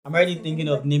I'm already thinking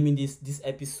of naming this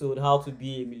episode "How to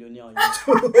Be a Millionaire on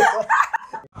YouTube."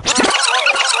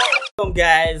 Welcome,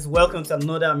 guys. Welcome to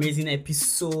another amazing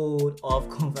episode of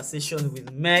Conversation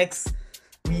with Mex.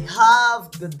 We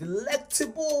have the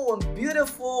delectable and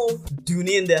beautiful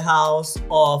Dooney in the house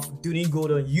of Dooney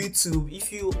Gold on YouTube.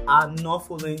 If you are not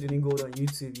following Dooney Gold on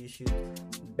YouTube, you should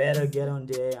better get on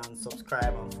there and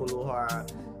subscribe and follow her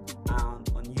on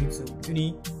YouTube.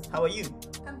 Dooney, how are you?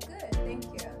 I'm good, thank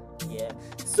you. Yeah.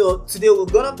 So today we're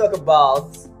gonna talk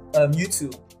about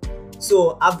YouTube.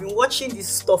 So I've been watching this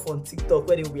stuff on TikTok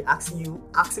where they will be asking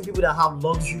people that have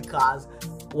luxury cars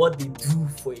what they do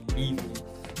for a living,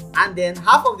 and then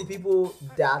half of the people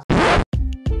that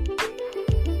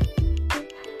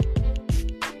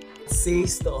say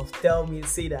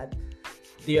that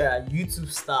they are YouTube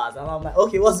stars, and I'm like,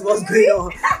 okay, what's going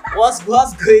on? What's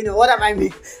going on? What am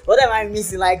I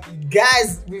missing? Like,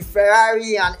 guys with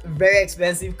Ferrari and very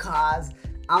expensive cars.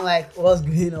 I'm like, what's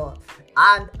going on?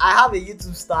 And I have a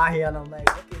YouTube star here, and I'm like,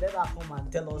 okay, let her come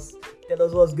and tell us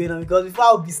what's going on, because before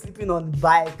I'll be sleeping on the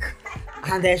bike,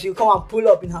 and then she'll come and pull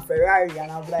up in her Ferrari,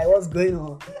 and I'll be like, what's going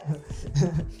on?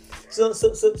 So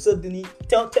Dooney,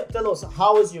 tell us,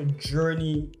 how is your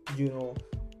journey,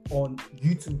 on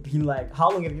YouTube been like? How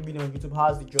long have you been on YouTube? How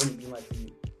has the journey been like for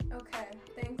you? Okay,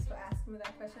 thanks for asking me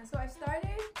that question. So I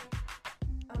started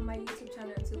on my YouTube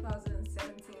channel in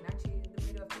 2017, actually in the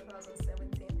middle of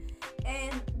 2017.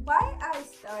 And why I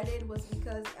started was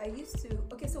because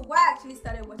why I actually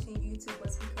started watching YouTube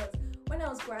was because when I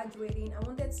was graduating, I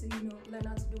wanted to, learn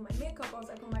how to do my makeup. I was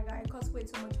like, oh my god, it costs way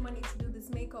too much money to do this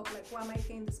makeup. Like, why am I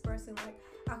paying this person? Like,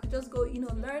 I could just go,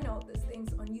 learn all these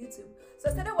things on YouTube. So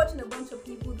I started watching a bunch of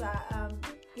people that,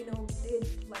 did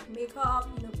like makeup,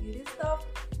 beauty stuff.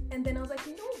 And then I was like,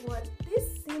 you know what?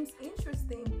 This seems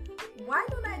interesting. Why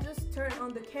don't I just turn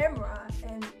on the camera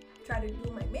and try to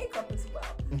do my makeup as well?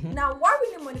 Mm-hmm. Now, what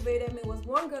really motivated me was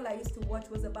one girl I used to watch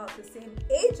was about the same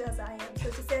age as I am.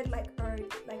 So she said like her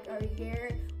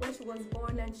year when she was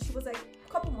born, and she was like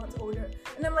a couple months older.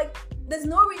 And I'm like, there's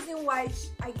no reason why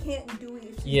I can't do it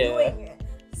if she's doing it.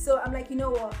 So I'm like, you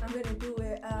know what? I'm gonna do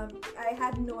it. I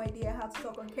had no idea how to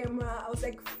talk on camera. I was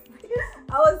like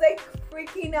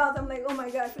freaking out. I'm like, oh my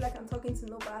god, I feel like I'm talking to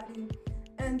nobody.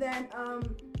 And then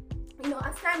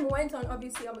as time went on,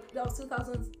 obviously that was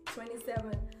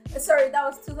 2027. Sorry, that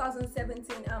was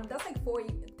 2017. That's like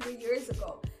 3 years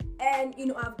ago. And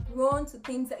I've grown to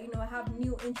things that I have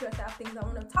new interests. I have things I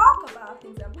want to talk about,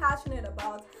 things I'm passionate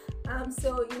about.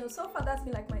 So far that's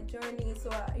been like my journey. So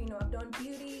I've done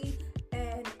beauty,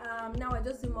 and now I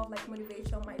just do more of like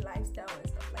motivation, my lifestyle and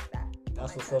stuff like that.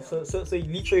 That's what's up. So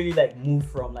you literally like moved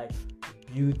from like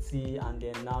beauty, and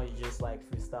then now you just like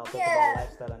freestyle, talk about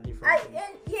lifestyle and different things.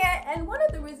 And one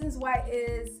of the reasons why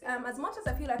is as much as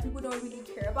I feel like people don't really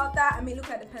care about that. I mean, look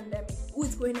at the pandemic.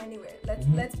 Who's going anywhere?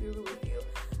 Let's be real with you.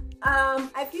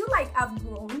 I feel like I've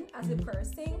grown as a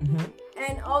person,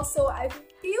 and also I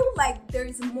feel like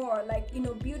there's more. Like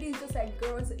beauty is just like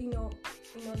girls.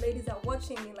 Ladies are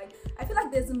watching me. Like, I feel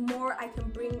like there's more I can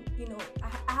bring.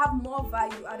 I have more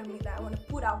value out of me that I want to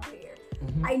put out there.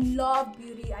 I love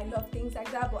beauty. I love things like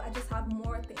that, but I just have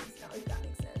more things now. If that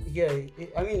makes sense. Yeah,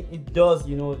 it does.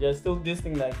 There's still this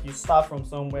thing like you start from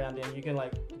somewhere, and then you can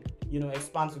like,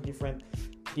 expand to different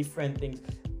things.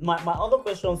 My other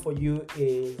question for you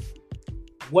is,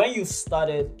 when you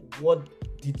started, what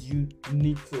did you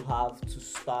need to have to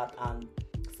start? And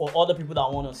for other people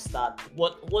that want to start,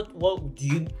 what do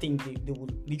you think they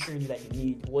would literally like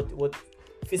need? What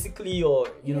physically or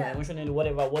emotionally,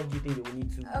 whatever, what do you think they would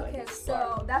need to okay, like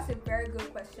start? So that's a very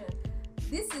good question.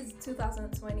 This is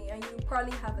 2020 and you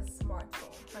probably have a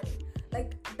smartphone, honey.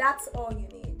 Like, that's all you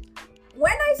need.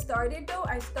 When I started though,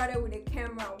 I started with a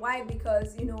camera. Why?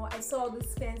 Because I saw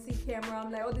this fancy camera.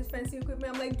 I'm like, all this fancy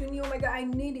equipment. I'm like, Dooney, oh my god, I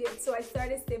need it. So I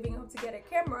started saving up to get a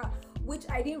camera, which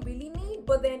I didn't really need.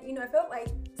 But then I felt like,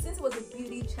 since it was a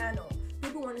beauty channel,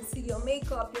 people want to see your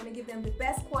makeup. You want to give them the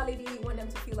best quality. You want them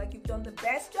to feel like you've done the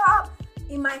best job.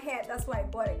 In my head, that's why I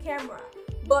bought a camera.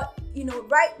 But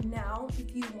right now,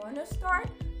 if you want to start,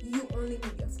 you only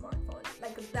need your smartphone.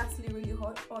 Like, that's literally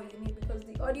all you need, because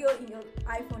the audio in your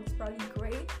iPhone is probably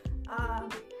great.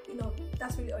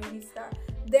 That's really all you need to start.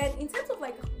 Then in terms of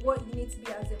like what you need to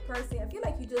be as a person, I feel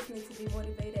like you just need to be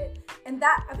motivated. And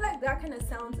that, I feel like that kind of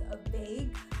sounds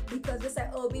vague, because it's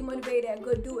like, oh, be motivated,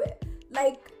 go do it.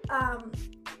 Like,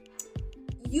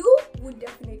 you would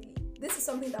definitely, this is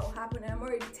something that will happen, and I'm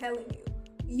already telling you,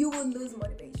 you will lose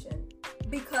motivation.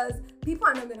 because people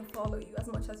are not going to follow you as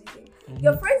much as you think.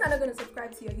 Your friends are not going to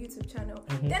subscribe to your YouTube channel.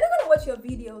 They're not going to watch your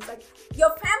videos. Like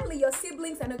your family, your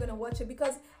siblings are not going to watch it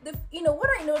because what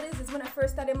I noticed is when I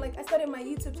first started, I started my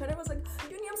YouTube channel. I was like,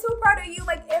 Junie, I'm so proud of you.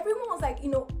 Like everyone was like,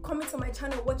 coming to my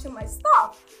channel, watching my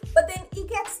stuff. But then it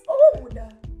gets old.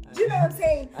 Do you know what I'm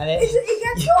saying?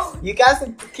 It gets old. You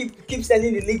can't keep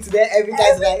sending the link to them every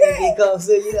time they come.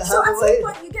 So at some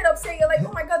point you get upset. You're like,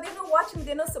 oh my god, they're not watching me,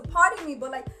 they're not supporting me.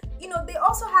 But they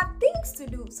also have things to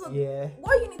do. So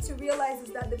what you need to realize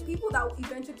is that the people that will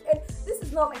eventually, and this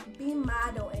is not like being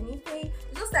mad or anything,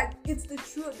 it's just like it's the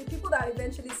truth. The people that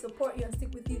eventually support you and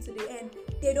stick with you to the end,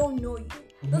 they don't know you.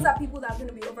 Those are people that are going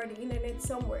to be over the internet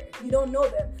somewhere. You don't know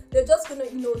them. They're just going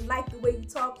to, like the way you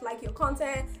talk, like your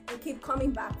content, and keep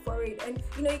coming back for it. And,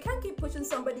 you can't keep pushing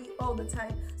somebody all the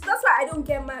time. So that's why I don't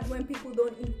get mad when people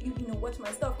don't, watch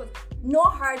my stuff. Because no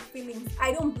hard feelings.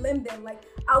 I don't blame them. Like,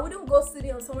 I wouldn't go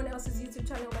sitting on someone else's YouTube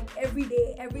channel, like, every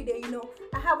day.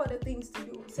 I have other things to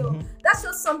do. So that's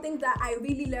just something that I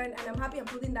really learned. And I'm happy I'm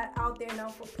putting that out there now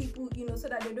for people, so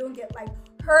that they don't get, like,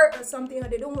 hurt or something, or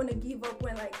they don't want to give up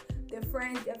when, like, their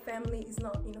friends, their family is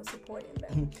not, supporting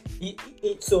them.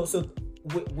 So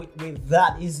with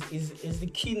that is the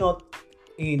key not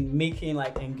in making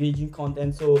like engaging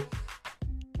content. So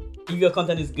if your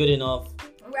content is good enough,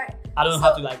 right? I don't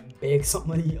have to like beg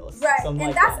somebody else. Right, and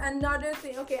like that's another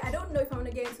thing. Okay, I don't know if I'm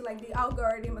gonna get into like the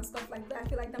algorithm and stuff like that. I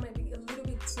feel like that might be a little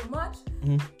bit too much.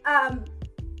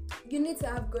 You need to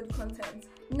have good content.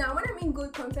 Now, when I mean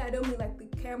good content, I don't mean like the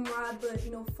camera, the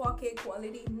 4K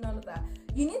quality, none of that.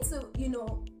 You need to,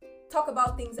 talk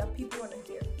about things that people want to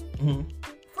hear.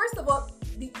 First of all,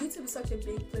 the YouTube is such a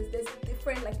big place. There's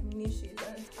different like niches,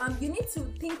 and you need to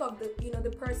think of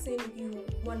the person you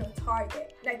want to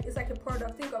target. Like it's like a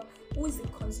product. Think of who is the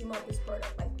consumer of this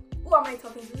product. Like who am I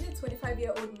talking to? Is it a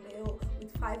 25-year-old male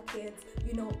with 5 kids?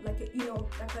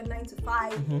 Like a 9 to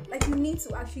 5. Like you need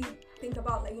to actually think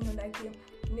about like the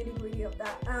nitty-gritty of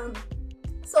that.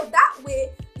 So that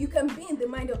way you can be in the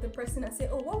mind of the person and say,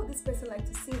 oh, what would this person like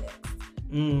to see next?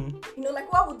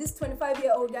 Like what would this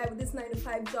 25-year-old guy with this 9 to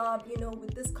 5 job,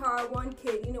 with this car, 1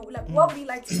 kid, like what would he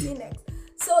like to see next?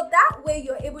 So that way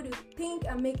you're able to think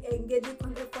and make engaging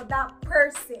content for that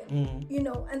person,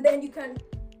 and then you can,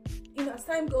 as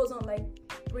time goes on, like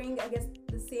bring, I guess,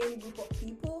 the same group of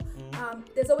people.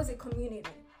 There's always a community,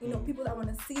 people that want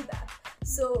to see that.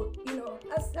 So,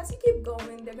 as you keep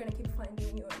going, they're going to keep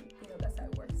finding you, and, that's how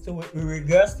it works. So with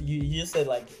regards to you just said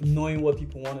like knowing what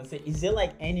people want to say. Is there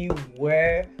like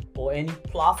anywhere or any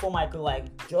platform I could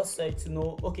like just say to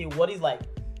know, okay, what is like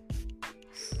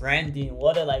trending?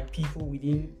 What are like people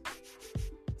within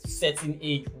certain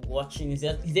age watching? Is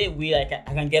there a way like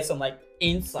I can get some like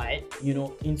insight,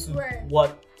 into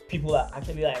what people are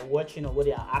actually like watching, or what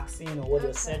they are asking, or what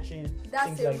they're searching?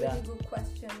 That's a really good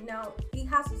question. Now, it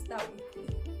has to start with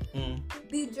you.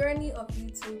 The journey of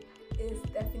YouTube is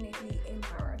definitely a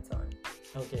marathon.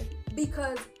 Okay.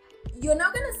 Because you're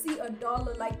not gonna see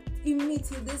 $1 like in me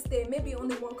till this day. Maybe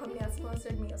only one company has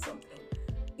sponsored me or something.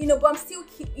 But I'm still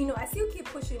I still keep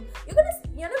pushing.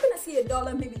 You're not gonna see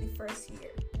 $1 maybe the first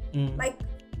year. Like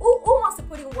who wants to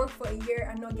put in work for a year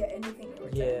and not get anything in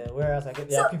return? Yeah, whereas like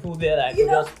there are people there that could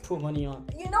just put money on.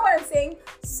 You know what I'm saying?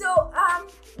 So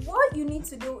what you need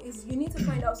to do is you need to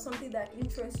find out something that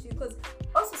interests you, because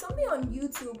also something on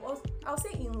YouTube, or I'll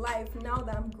say in life, now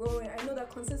that I'm growing, I know that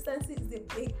consistency is a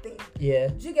big thing. Yeah.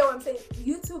 Do you get what I'm saying?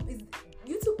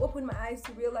 YouTube opened my eyes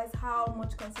to realize how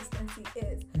much consistency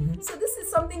is. So this is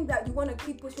something that you want to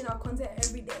keep pushing out content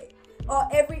every day. Or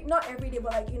not every day,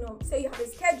 but like, say you have a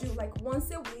schedule, like once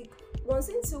a week, once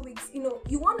in 2 weeks,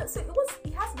 you want to, so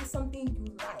it has to be something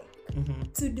you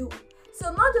like to do.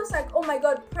 So not just like, oh my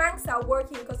god, pranks are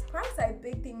working, because pranks are a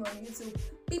big thing on YouTube.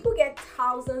 People get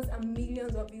thousands and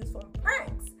millions of views from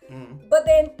pranks. But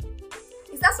then,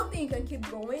 is that something you can keep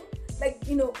going? Like,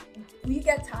 we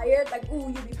get tired, like, oh,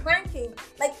 you'll be pranking.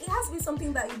 Like, it has to be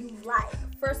something that you like,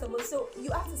 first of all. So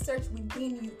you have to search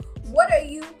within you. What are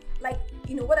you, like,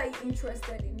 what are you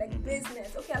interested in? Like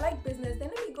business. Okay, I like business. Then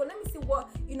let me see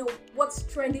what's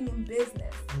trending in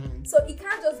business. So it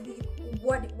can't just be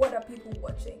what are people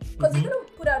watching, because you're gonna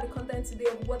put out the content today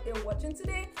of what they're watching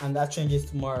today, and that changes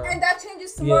tomorrow.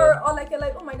 Or like you're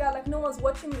like, oh my god, like no one's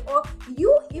watching me, or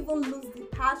you even lose the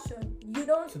passion. You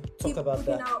don't keep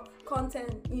putting out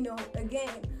content,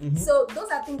 again. So those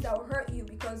are things that will hurt you,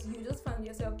 because you just find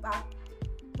yourself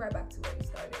right back to where you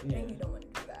started, and you don't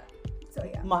want to do that. So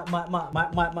yeah. My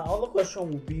other question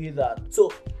would be that,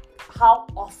 so how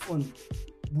often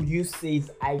would you say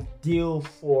is ideal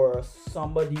for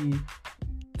somebody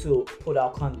to put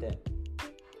out content?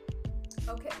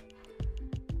 Okay.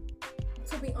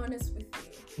 to be honest with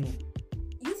you, Hmm.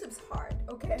 YouTube's hard,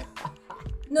 okay?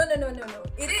 No.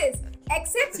 It is.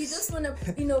 Except you just want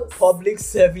to, Public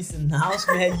service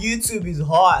announcement. YouTube is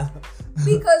hard.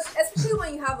 because especially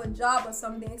when you have a job or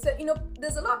something. So,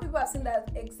 there's a lot of people I've seen that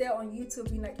excel on YouTube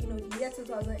in the year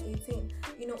 2018,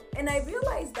 and I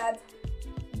realized that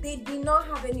they did not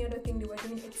have any other thing they were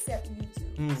doing except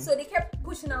YouTube. So they kept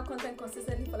pushing out content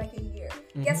consistently for like a year.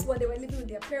 Guess what? They were living with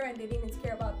their parents. They didn't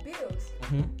care about bills.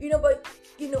 But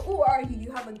who are you?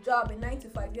 You have a job, a 9 to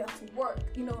 5. You have to work.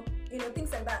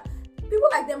 Things like that. People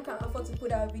like them can afford to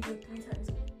put out a video 3 times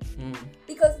a week.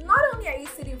 Because not only are you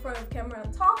sitting in front of camera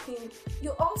and talking,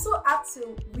 you also have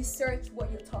to research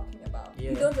what you're talking about. Yeah.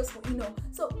 You don't just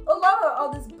So a lot of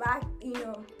all these back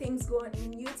things going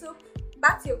in YouTube.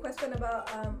 Back to your question about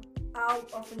how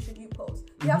often should you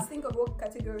post, you have to think of what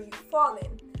category you fall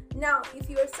in. Now, if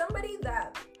you're somebody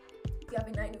that you have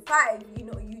a 9 to 5,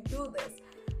 you do this,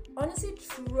 honestly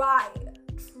try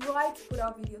to put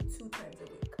out video 2 times a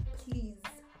week, please.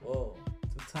 Whoa,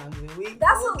 2 times a week.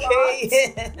 That's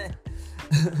okay. a lot.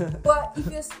 But if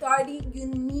you're starting, you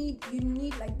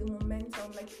need like the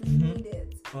momentum, like you need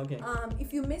it. Okay.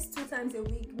 If you miss 2 times a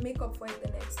week, make up for it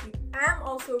the next week. I'm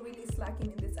also really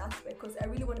slacking in this aspect because I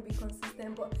really want to be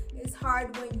consistent, but it's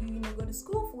hard when you go to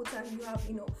school full time. You have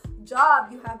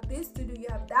job, you have this to do, you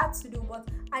have that to do. But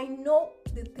I know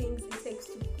the things it takes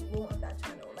to grow on that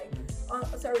channel. Like on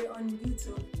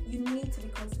YouTube, you need to be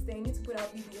consistent. You need to put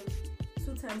out videos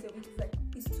 2 times a week.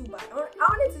 It's too bad. I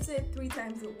wanted to say 3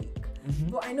 times a week.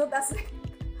 But I know that's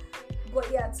but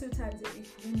yeah, 2 times a week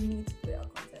you need to put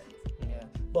out content. Yeah,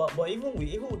 but even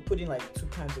with putting like 2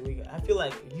 times a week, I feel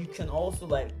like you can also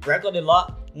like record a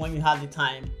lot when you have the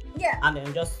time. Yeah. And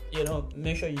then just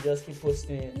make sure you just keep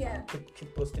posting it. Yeah.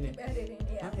 Keep posting it. Keep editing.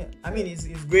 Yeah. Okay. I mean,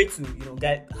 it's great to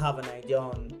have an idea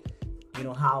on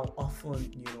how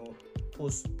often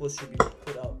post should be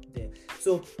put out there.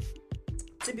 So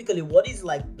typically, what is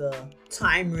like the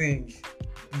time range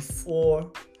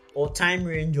before? Or time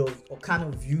range or kind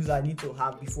of views I need to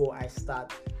have before I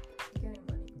start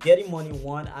getting money,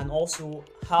 one, and also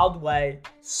how do I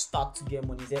start to get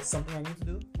money? Is that something I need to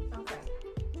do? Okay.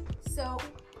 So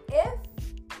if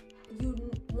you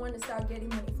want to start getting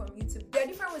money from YouTube, there are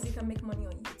different ways you can make money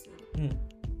on YouTube.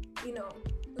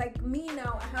 Like me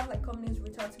now, I have like companies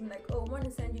reach out to me like, oh, I want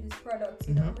to send you this product.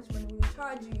 How much money will you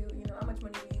charge you? How much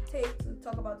money will you take to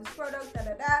talk about this product?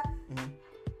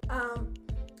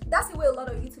 That's the way a lot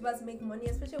of YouTubers make money,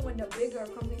 especially when they're bigger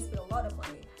companies pay a lot of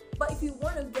money. But if you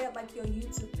want to get like your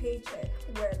YouTube paycheck,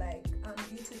 where like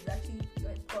YouTube is actually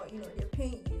they're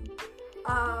paying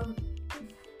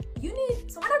you,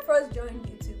 so when I first joined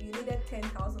YouTube, you needed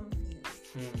 10,000 views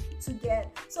to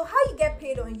get. So how you get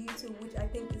paid on YouTube, which I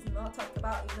think is not talked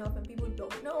about enough and people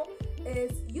don't know,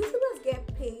 is YouTubers get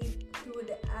paid through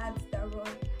the ads that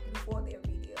run before their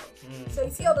video. So you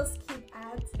see all those skip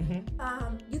ads,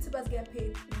 YouTubers get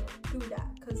paid through that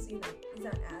because it's an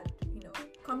ad.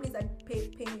 Companies are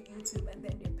paying YouTube and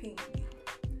then they're paying you.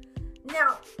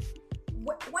 Now,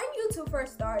 when YouTube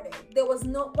first started, there was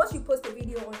no, once you post a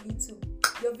video on YouTube,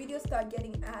 your video start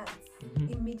getting ads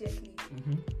immediately.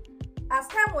 As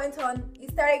time went on,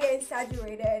 it started getting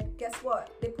saturated. Guess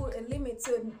what? They put a limit,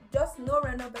 so just no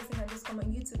random person can just come on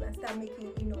YouTube and start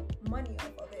making money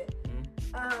off of it.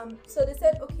 So they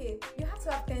said, okay, you have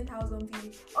to have 10,000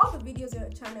 views. All the videos on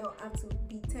your channel have to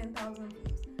be 10,000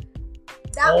 views.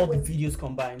 All the videos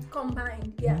combined.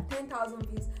 Yeah, 10,000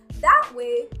 views. That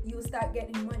way, you start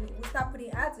getting money. We start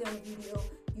putting ads on your video.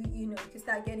 You can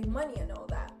start getting money and all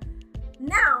that.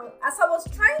 Now, as I was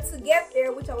trying to get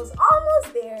there, which I was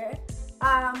almost there,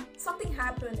 something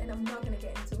happened, and I'm not gonna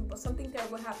get into it, but something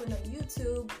terrible happened on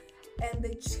YouTube, and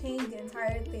they changed the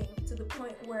entire thing to the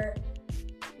point where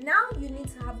now you need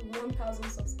to have 1,000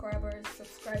 subscribers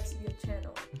subscribe to your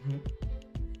channel,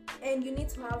 and you need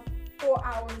to have 4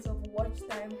 hours of watch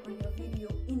time on your video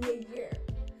in a year.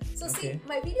 So see,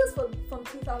 my videos from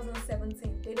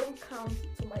 2017, they don't count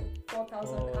to my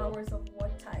 4,000 hours of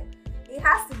watch time. It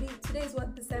has to be, today is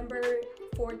what, December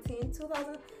 14th,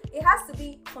 2000? It has to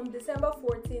be from December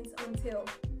 14th until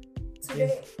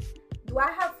today. Do I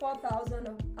have 4,000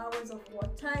 hours of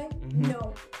watch time?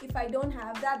 No. If I don't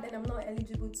have that, then I'm not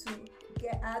eligible to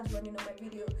get ads running on my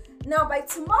video. Now, by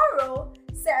tomorrow,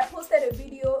 say I posted a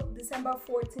video December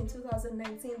 14,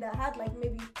 2019 that had like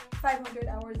maybe 500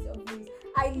 hours of views.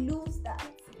 I lose that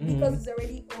because it's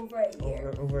already over a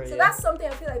year. So that's something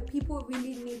I feel like people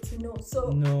really need to know.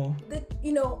 So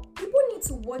people need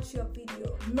to watch your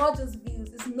video, not just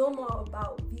views. It's no more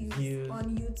about views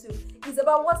on YouTube. It's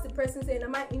about what's the person saying.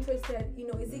 Am I interested?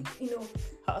 Is it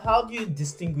How do you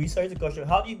distinguish? Sorry to cut you.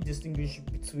 How do you distinguish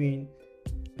between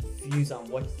views and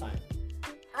watch time?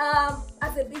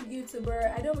 As a big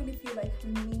YouTuber, I don't really feel like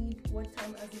you need watch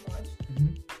time as much.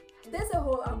 Mm-hmm. There's a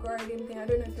whole algorithm thing. I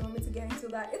don't know if you want me to get into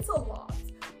that. It's a lot.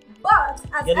 But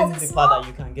as Getting a to the small, part that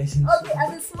you can get into. okay,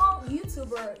 as a small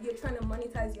YouTuber, you're trying to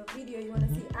monetize your video. You want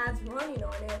to see ads running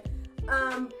on it.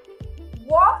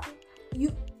 What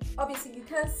you obviously you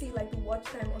can't see like the watch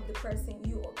time of the person.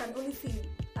 You can only see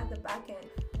at the back end.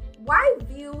 Why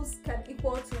views can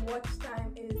equal to watch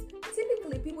time is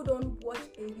typically people don't watch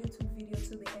a YouTube video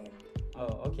to the end.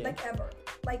 Oh, okay. Like ever.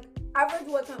 Like average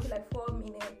watch time will be like 4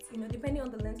 minutes, depending on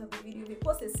the length of the video. If you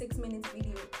post a 6 minutes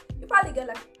video, you probably get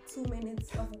like 2 minutes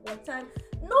of watch time.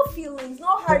 No feelings, no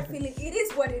hard feeling. It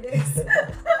is what it is.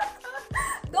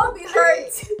 Don't be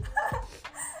hurt.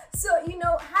 So,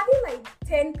 having like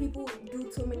 10 people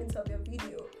do 2 minutes of your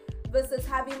video versus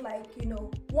having like,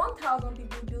 1,000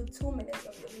 people do 2 minutes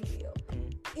of your video,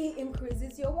 it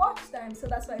increases your watch time. So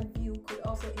that's why view could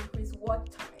also increase watch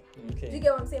time. Okay. Do you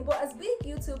get what I'm saying? But as big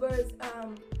YouTubers,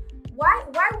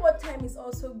 why watch time is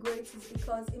also great is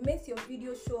because it makes your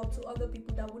video show up to other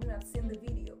people that wouldn't have seen the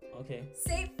video. Okay.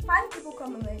 Say 5 people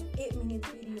come on an 8-minute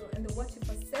video and they watch it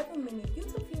for 7 minutes.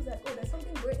 YouTube feels like, oh, there's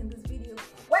something great in this video.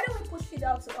 Why don't we push it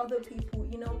out to other people,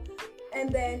 And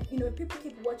then, if people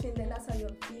keep watching, then that's how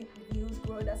your views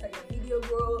grow, that's how your video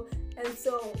grow. And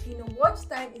so, watch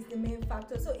time is the main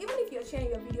factor. So even if you're sharing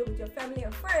your video with your family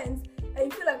and friends, and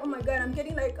you feel like, oh my God, I'm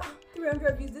getting like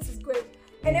 300 views, this is great.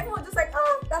 And everyone's just like,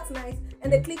 oh, that's nice.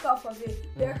 And they click off of it.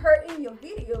 They're hurting your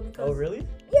video because... Oh, really?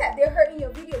 Yeah, they're hurting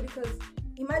your video because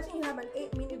imagine you have an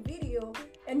 8-minute video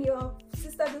and your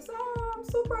sister just, oh, I'm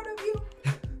so proud of you.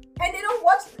 And they don't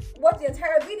watch the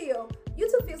entire video.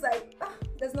 YouTube feels like,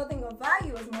 there's nothing of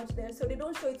value as much there. So they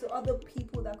don't show it to other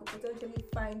people that could potentially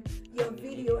find your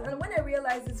video. And when I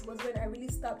realized this was when I really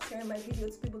stopped sharing my video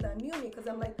to people that knew me, because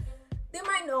I'm like, they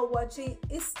might not watch it.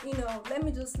 It's, let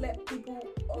me just let people,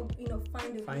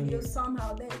 find the video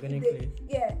somehow. Then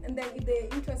and then if they're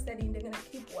interested in, they're gonna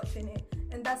keep watching it,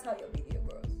 and that's how your video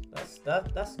grows.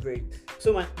 That's great.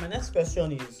 So my next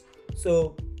question is,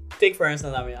 so take for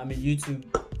instance, I'm a YouTube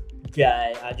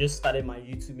guy. I just started my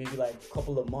YouTube maybe like a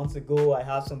couple of months ago. I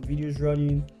have some videos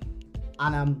running,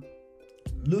 and I'm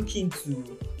looking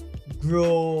to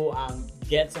grow and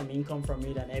get some income from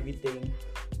it and everything.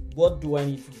 What do I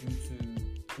need to do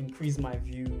to increase my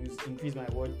views, increase my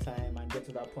watch time, and get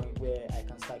to that point where I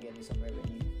can start getting some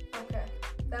revenue? Okay,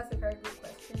 that's a very good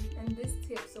question. And this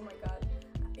tips, oh my God,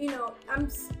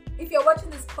 if you're watching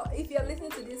this, if you're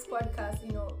listening to this podcast,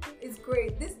 it's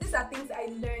great. These are things I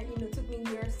learned. Took me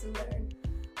years to learn.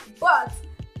 But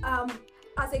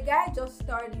as a guy just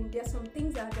starting, there's some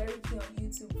things that are very key on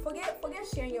YouTube. Forget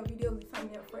sharing your video with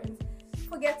family and friends.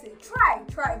 Forget it.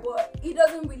 Try, but it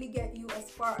doesn't really get you as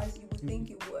far as you would think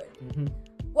it would. Mm-hmm.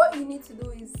 What you need to do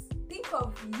is think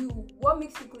of you. What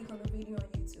makes you click on a video on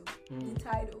YouTube? The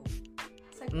title.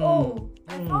 It's like,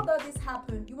 I found out this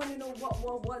happened. You want to know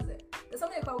what was it? There's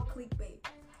something called clickbait,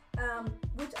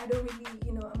 which I don't really,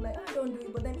 I'm like, I don't do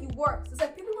it, but then it works. It's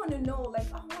like people want to know, like,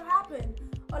 oh, what happened?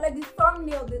 Or like the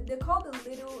thumbnail, they call the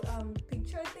little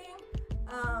picture thing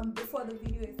before the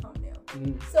video is thumbnail.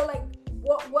 So like,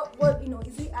 what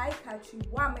is it eye catchy?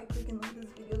 Why am I clicking on this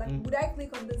video? Like, would I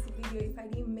click on this video if I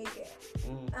didn't make it?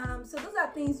 So those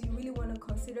are things you really want to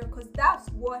consider, because that's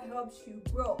what helps you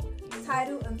grow.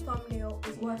 Title and thumbnail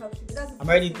is what helps you. I'm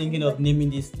already thinking of naming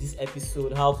this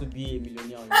episode "How to Be a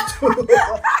Millionaire on YouTube."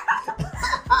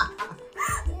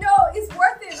 No, it's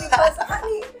worth it because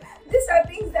honey, these are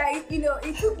things that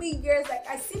it took me years. Like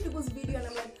I see people's video and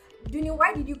I'm like, Dunia,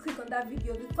 why did you click on that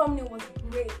video? The thumbnail was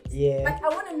great. Yeah. Like I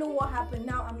want to know what happened.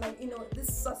 Now I'm like, this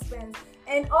is suspense.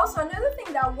 And also another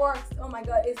thing that works, oh my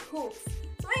God, is hooks.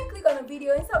 So when you click on a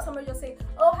video, instead of somebody just saying,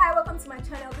 oh hi, welcome to my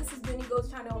channel, this is Dunia Go's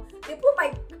channel, they put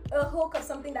like a hook of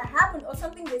something that happened or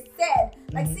something they said.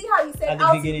 Like see how you said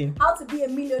how to be a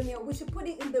millionaire. We should put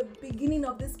it in the beginning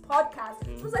of this podcast.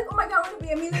 So it's like, oh my God, I want to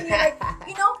be a millionaire. Like,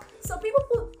 so people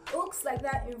put hooks like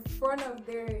that in front of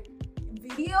their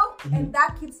video, and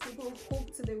that keeps people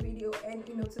hooked to the video and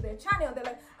to their channel. They're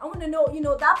like, I want to know,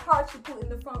 that part you put in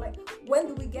the front, like when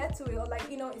do we get to it, or like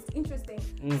it's interesting.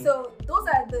 So those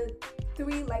are the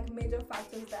 3 like major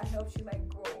factors that helps you like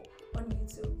grow on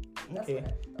YouTube.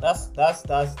 That's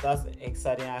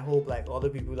exciting. I hope like other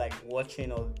people like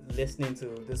watching or listening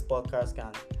to this podcast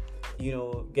can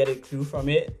get a clue from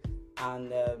it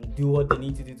and do what they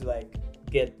need to do to like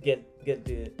get the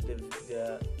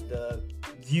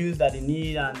views that they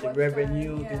need and the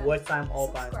revenue, the watch time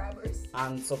up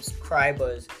and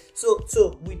subscribers. So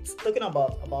we're talking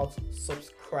about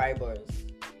subscribers.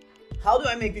 How do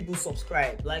I make people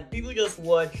subscribe? Like people just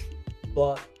watch,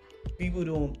 but people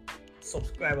don't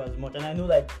subscribe as much, and I know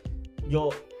like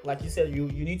your, like you said, you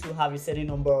need to have a certain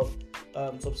number of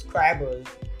subscribers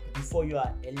before you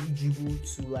are eligible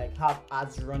to like have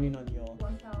ads running on your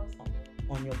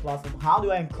 1,000. platform. How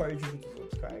do I encourage you to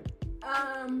subscribe?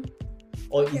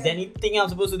 Or Okay. is there anything I'm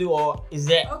supposed to do, or is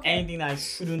there Okay. anything I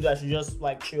shouldn't do? I should just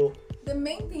like chill. The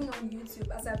main thing on YouTube,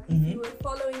 as if Mhm. you were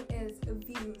following, is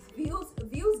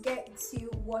views get you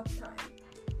watch time.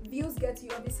 Views get you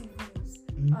obviously views.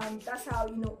 Mhm. That's how,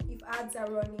 you know, if ads are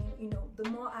running, you know, the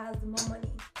more ads, the more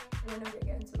money. We're not gonna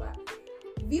get into that.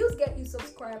 Views get you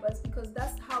subscribers because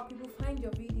that's how people find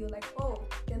your video. Like, oh,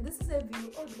 then this is a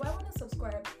view. Oh, do I want to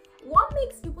subscribe? What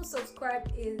makes people subscribe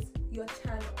is your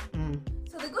channel.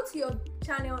 So they go to your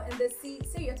channel and they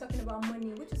say you're talking about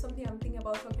money, which is something I'm thinking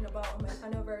about talking about on my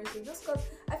channel very soon. Just because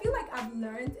I feel like I've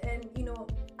learned, and you know,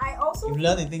 I also You've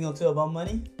learned a thing or two about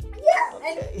money. yeah,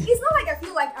 Okay. and it's not like I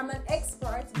feel like I'm an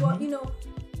expert, but Mhm. you know,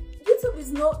 YouTube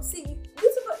is not. YouTube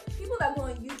people that go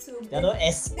on YouTube. They're not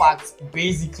experts,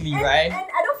 basically, right? And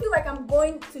I don't feel like I'm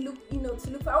going to look, you know,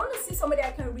 I want to see somebody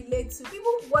I can relate to.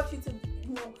 People watch YouTube,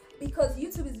 you know, because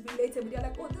YouTube is relatable. They're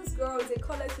like, oh, this girl is a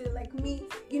color student like me,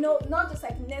 you know, not just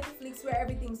like Netflix where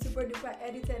everything's super duper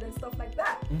edited and stuff like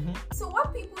that. Mhm. So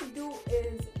what people do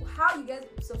is, how you get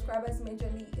subscribers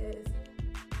majorly is,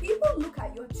 people look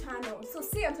at your channel. So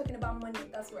say I'm talking about money,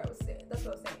 that's what I was saying.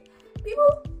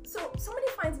 People, so somebody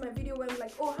finds my video where I'm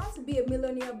like, oh, how to be a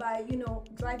millionaire by, you know,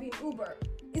 driving Uber.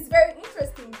 It's very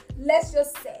interesting. Let's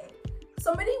just say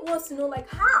somebody wants to know like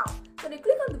how. So they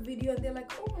click on the video and they're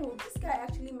like, oh, this guy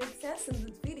actually makes sense in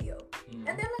this video. And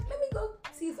they're like, let me go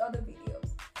see his other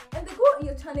videos. And they go on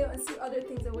your channel and see other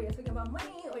things where you're talking about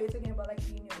money, or you're talking about like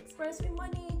being your experience with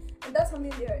money, and that's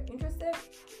something they're interested.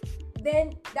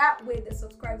 Then that way they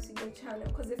subscribe to your channel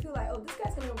because they feel like, oh, this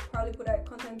guy's gonna probably put out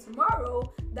content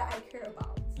tomorrow that I care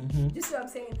about. Mhm. You see what I'm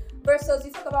saying? Versus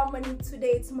you talk about money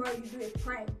today, tomorrow you do a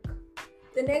prank.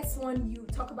 The next one you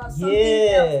talk about something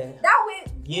else. That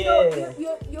way, you know,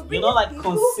 you're not like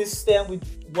people, consistent with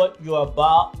what you're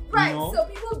about, right? you know? So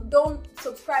people don't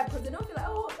subscribe because they don't feel like,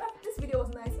 oh, this video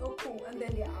was nice, oh cool, and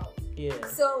then they're out. Yeah.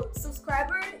 So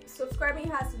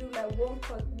subscribing has to do like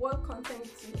what content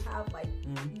you have like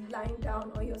lying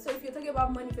down on your. So if you're talking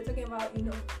about money, if you're talking about, you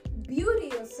know,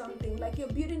 beauty or something, like you're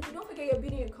building, don't forget you're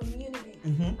building a community.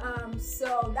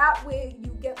 So that way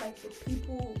you get like the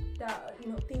people that,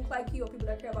 you know, think like you, or people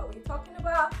that care about what you're talking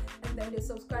about, and then they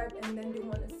subscribe and then they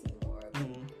want to see more of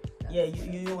it. Yeah,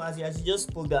 you know, as you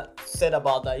just said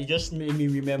about that, it just made me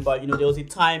remember, you know, there was a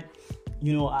time,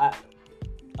 you know, I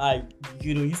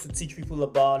you know, used to teach people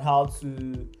about how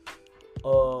to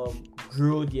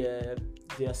grow their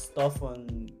stuff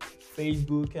on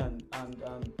Facebook and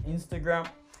Instagram.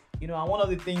 You know, and one of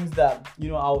the things that, you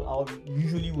know, I'll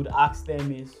usually would ask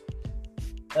them is,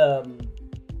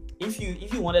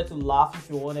 if you wanted to laugh, if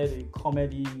you wanted a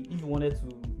comedy, if you wanted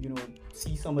to, you know,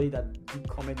 see somebody that did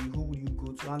comedy, who would you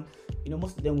go to? And you know,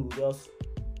 most of them will just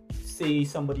say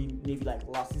somebody maybe like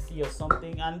Lasisi or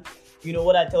something. And you know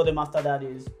what I tell them after that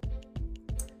is,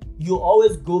 you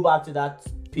always go back to that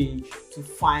page to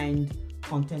find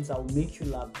content that will make you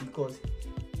laugh, because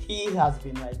he has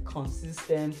been like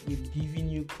consistent with giving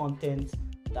you content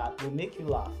that will make you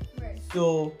laugh. Right.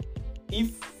 So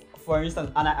if, for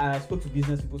instance, and I spoke to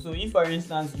business people, so if for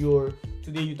instance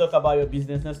today you talk about your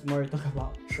business, next tomorrow you talk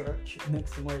about church,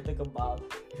 next tomorrow you talk about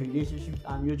relationships,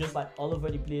 and you're just like all over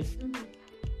the place,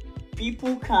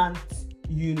 people can't,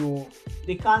 you know,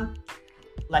 they can't,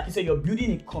 like you said, you're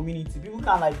building a community. People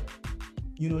can't like,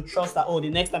 you know, trust that, oh, the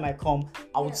next time I come,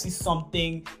 I would see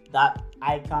something that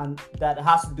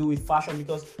has to do with fashion,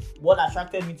 because what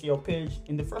attracted me to your page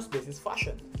in the first place is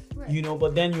fashion. Right. You know,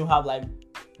 but then you have like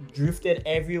drifted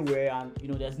everywhere, and you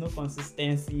know, there's no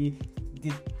consistency.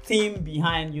 The theme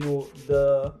behind, you know,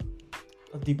 the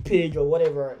page or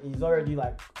whatever is already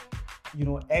like, you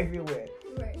know, everywhere.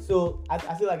 Right. So I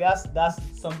feel like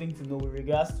that's something to know with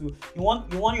regards to, you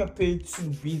want your page to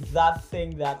be that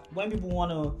thing that when people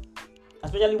want to,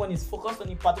 especially when it's focused on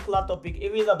a particular topic,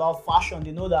 if it's about fashion,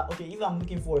 they know that, okay, if I'm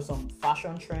looking for some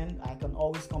fashion trend, I can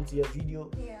always come to your video,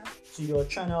 to your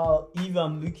channel. If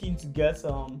I'm looking to get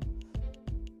some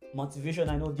motivation,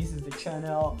 I know this is the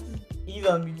channel. If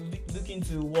I'm looking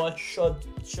to watch short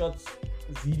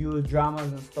videos,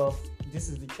 dramas and stuff, this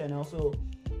is the channel. So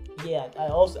yeah,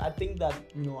 I think that,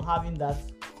 you know, having that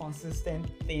consistent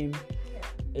theme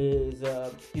is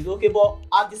okay, but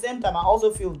at the same time I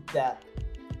also feel that,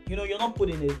 you know, you're not put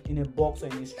in a box or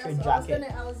in a straight jacket.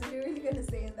 I was really gonna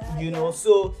say that. You know,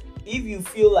 so if you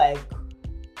feel like,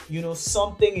 you know,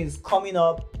 something is coming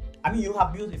up, I mean, you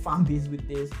have built a fan base with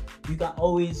this, you can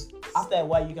always after a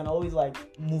while you can always like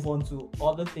move on to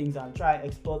other things and try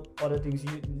explore other things.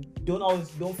 You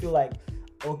don't feel like,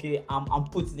 okay, I'm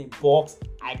put in a box,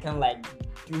 I can't like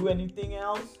do anything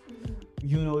else.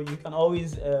 You can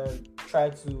always try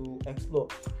to explore.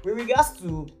 With regards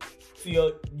to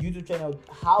your YouTube channel,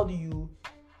 how do you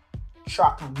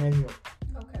track and measure?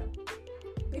 Okay.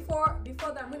 Before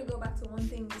that, I'm gonna go back to one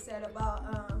thing you said about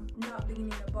not being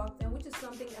in a box, and which is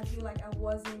something I feel like I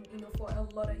wasn't, for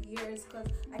a lot of years, because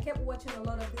I kept watching a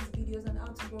lot of these videos on how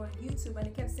to grow on YouTube, and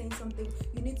it kept saying something,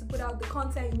 you need to put out the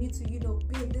content, you need to,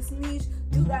 be in this niche,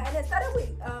 do that, and I started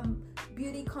with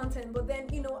beauty content, but then,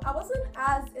 I wasn't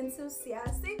as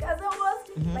enthusiastic as I was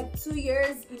like 2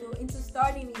 years, into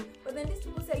starting it, but then these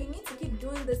people say you need to keep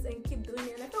doing this and keep doing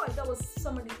it, and I felt like that was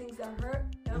some of the things that hurt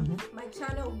my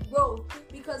channel growth,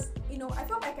 because I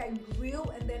felt like I grew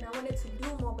and then I wanted to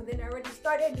do more, but then I already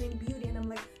started doing beauty, and I'm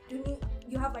like,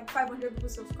 you have like 500 people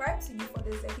subscribe to you for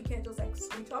this, like you can't just like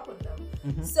switch up on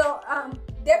them. So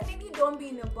definitely don't be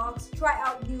in a box, try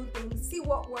out new things, see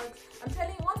what works. I'm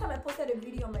telling you, one time I posted a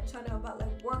video on my channel about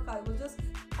like workout. It was just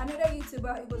another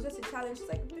YouTuber, it was just a challenge. She's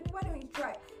like, why don't you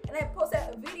try? And I posted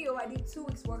a video, I did 2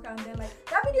 weeks workout, and then like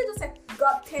that video just like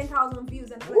got 10,000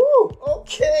 views, and I'm like, ooh,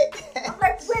 okay. I'm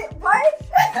like, wait, what?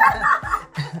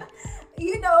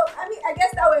 I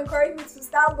guess that would encourage me to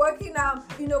start working out,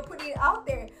 putting it out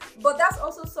there. But that's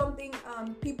also something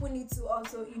people need to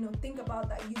also, think about,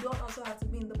 that you don't also have to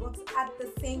be in the box at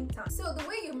the same time. So the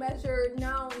way you measure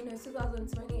now, it's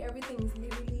 2020, everything is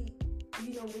literally,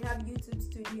 we have YouTube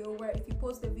Studio, where if you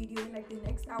post a video in like the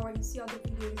next hour, you see how the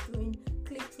video is doing,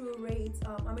 click-through rates,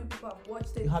 how many people have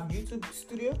watched it. You have YouTube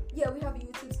Studio? Yeah, we have a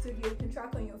YouTube Studio. You can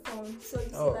track on your phone, so you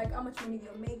see like how much money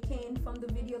you're making from the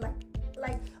video, like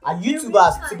are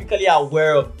YouTubers typically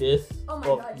aware of this? Oh my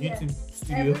God, YouTube yes.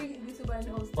 Studio? Every YouTuber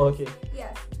knows this. Okay.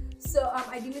 Yes. So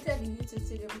I deleted the YouTube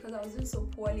Studio because I was doing so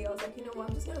poorly. I was like,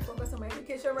 I'm just gonna focus on my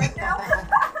education right now.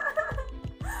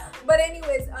 But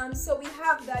anyways, so we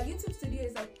have that. YouTube Studio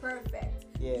is like perfect.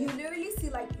 Yeah. You literally see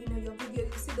like your video,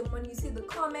 you see the money, you see the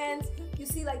comments, you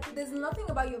see like there's nothing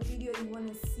about your video you want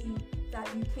to see that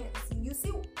you can't see. You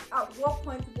see at what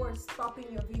point people are stopping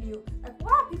your video. Like,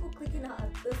 why are people clicking out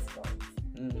at this point?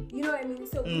 You know what I mean?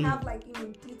 So we have like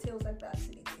details like that to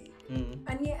the T.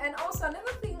 And also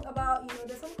another thing about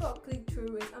there's something called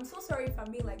click-through rate. I'm so sorry if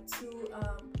I'm being like too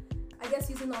I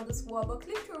guess using all this word, but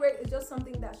click-through rate is just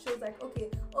something that shows like, okay,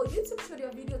 YouTube showed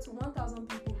your video to 1,000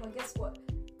 people, but guess what?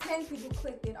 10 people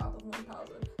clicked it out of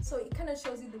 1,000. So it kind of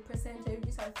shows you the percentage,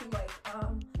 which I feel like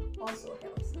also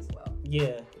helps as well.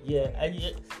 Yeah. And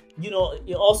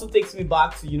it also takes me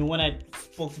back to when I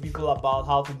spoke to people about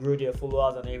how to grow their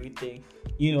followers and everything.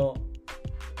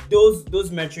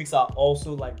 Those metrics are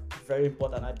also like very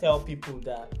important. I tell people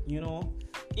that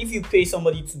if you pay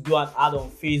somebody to do an ad on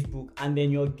Facebook and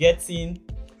then you're getting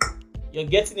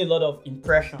a lot of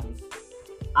impressions,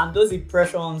 and those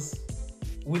impressions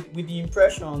with the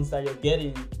impressions that you're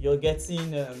getting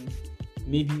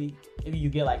maybe you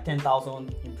get like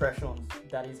 10,000 impressions.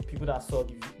 That is people that saw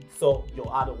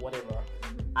your ad or whatever,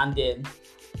 and then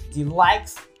the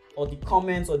likes or the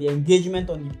comments or the engagement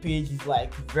on the page is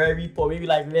like very poor, maybe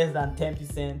like less than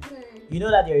 10%. You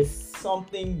know that there is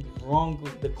something wrong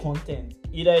with the content.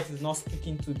 Either it is not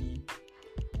speaking to the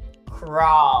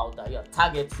crowd that you're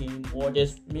targeting, or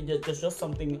there's just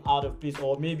something out of place,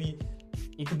 or maybe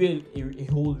it could be a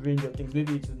whole range of things.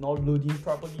 Maybe it is not loading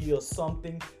properly or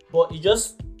something, but it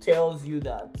just tells you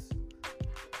that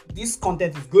this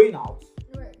content is going out,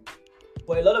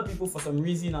 but a lot of people for some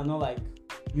reason are not like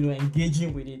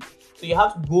engaging with it. So you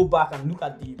have to go back and look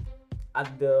at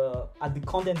the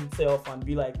content itself and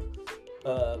be like,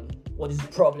 what is the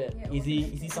problem? Is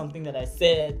it something that I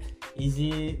said? Is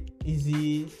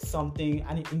it something?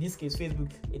 And in this case,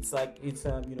 Facebook, it's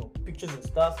pictures and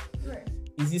stuff.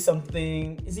 Is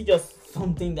it just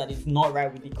something that is not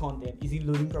right with the content? Is it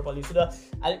loading properly? So that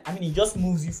it just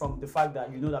moves you from the fact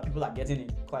that that people are getting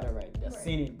it quite alright. They're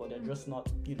seeing it, but they're just not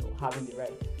having the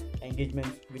right engagement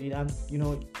with it. And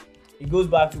it goes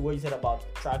back to what you said about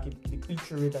tracking the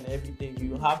click-through rate and everything.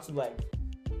 You have to like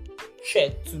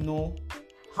check to know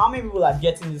how many people are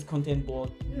getting this content but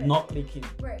not clicking.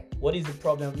 What is the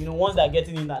problem? Once they're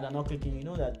getting in that they're not clicking,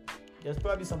 that there's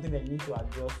probably something that you need to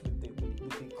adjust with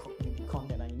the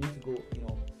content, and you need to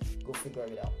go figure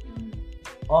it out.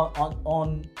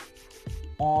 On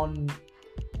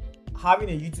having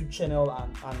a YouTube channel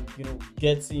and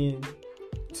getting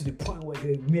to the point where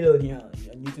you're a millionaire on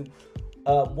YouTube,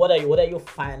 what are your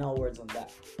final words on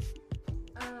that?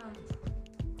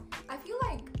 I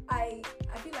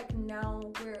feel like now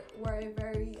we're a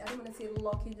very, I don't want to say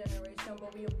lucky generation,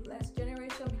 but we're a blessed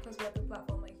generation because we have a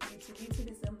platform like YouTube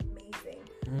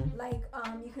Like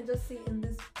you can just sit in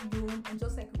this room and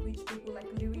just like reach people like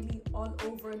literally all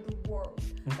over the world.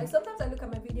 Like sometimes I look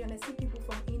at my video and I see people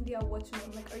from India watching.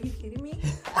 I'm like, are you kidding me?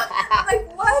 I'm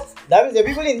like, what? That means there are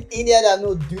people in India that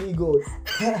know Dooney Gold.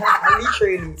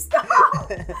 Literally. Stop.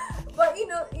 But you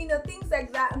know things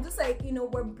like that. I'm just like,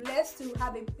 we're blessed to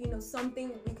have a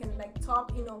something we can like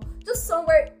talk, just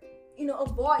somewhere, a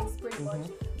voice pretty much.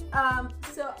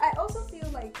 So I also feel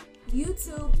like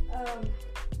YouTube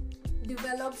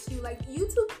develops you. Like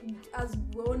YouTube has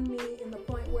grown me in the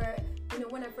point where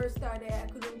when I first started, I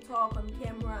couldn't talk on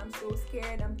camera. I'm so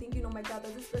scared. I'm thinking, oh my god,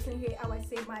 does this person hear how I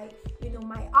say my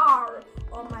my R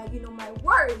or my my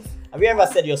words? Have you ever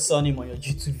said your surname on your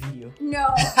YouTube video?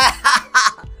 No.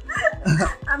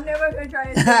 I'm never gonna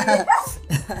try to say it.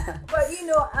 But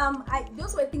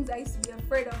those were things I used to be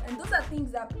afraid of, and those are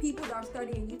things that people that are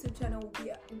starting a YouTube channel will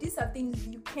be. These are things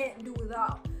you can't do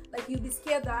without. Like you'll be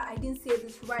scared that I didn't say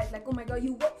this right. Like, oh my god,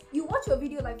 you watch your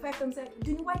video like 5 times. Like,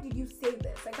 why did you say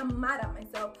this? Like, I'm mad at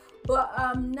myself. But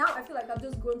now I feel like I've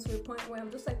just grown to a point where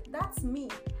I'm just like, that's me.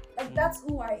 Like that's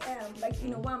who I am. Like,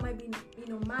 why am I being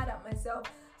mad at myself?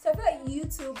 So I feel like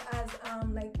YouTube has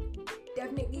like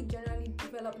definitely generally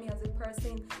developed me as a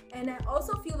person, and I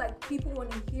also feel like people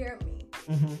want to hear me.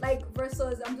 Like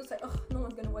versus I'm just like, oh, no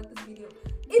one's gonna watch this video.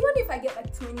 Even if I get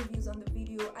like 20 views on the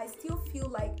video, I still feel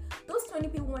like those 20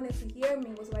 people wanted to hear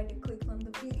me was why they clicked on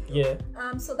the video. Yeah.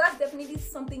 So that's definitely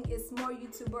something a small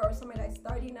YouTuber or somebody that's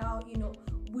starting out,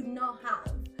 would not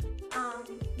have.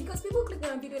 Because people clicking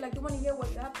on a video like they want to hear what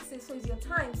you have to say, so it's your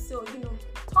time. So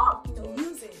talk,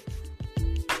 use it.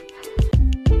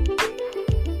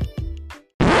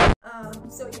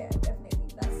 So yeah, definitely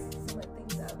that's some of the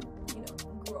things that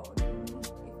grown.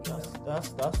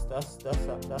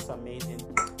 That's amazing.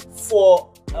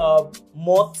 For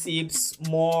more tips,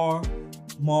 more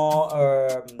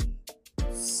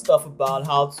stuff about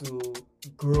how to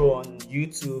grow on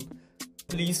YouTube,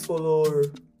 please follow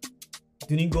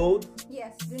Dooney Gold.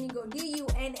 Yes, Dooney Gold.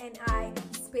 DUNNI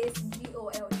space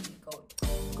GOLD Gold.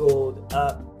 Gold.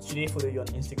 Should they follow you on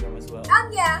Instagram as well?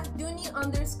 Yeah,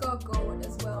 Dooney_Gold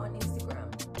as well on Instagram.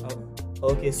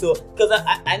 Oh, okay, so because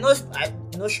I know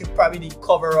she probably did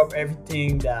cover up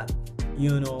everything that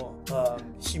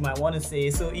she might want to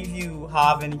say. So if you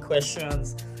have any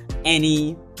questions,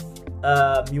 you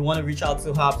want to reach out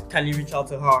to her, kindly reach out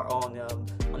to her on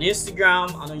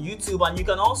Instagram and on YouTube, and you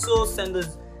can also send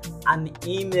us an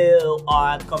email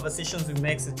at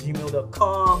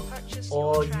conversationswithmex@gmail.com,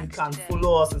 or you can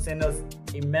follow us and send us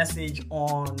a message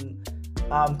on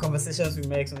Conversations with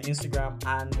Mex on Instagram,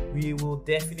 and we will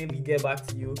definitely get back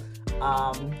to you.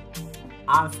 And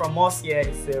from us here,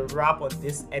 it's a wrap on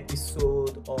this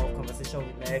episode of Conversation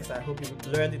with Mex. I hope you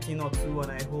learned a thing or two,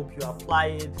 and I hope you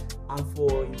apply it. And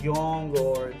for young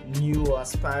or new or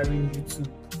aspiring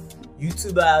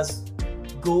YouTubers,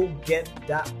 go get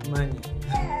that money.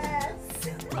 Yes.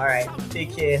 All right,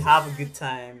 take care. Have a good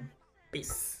time.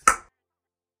 Peace.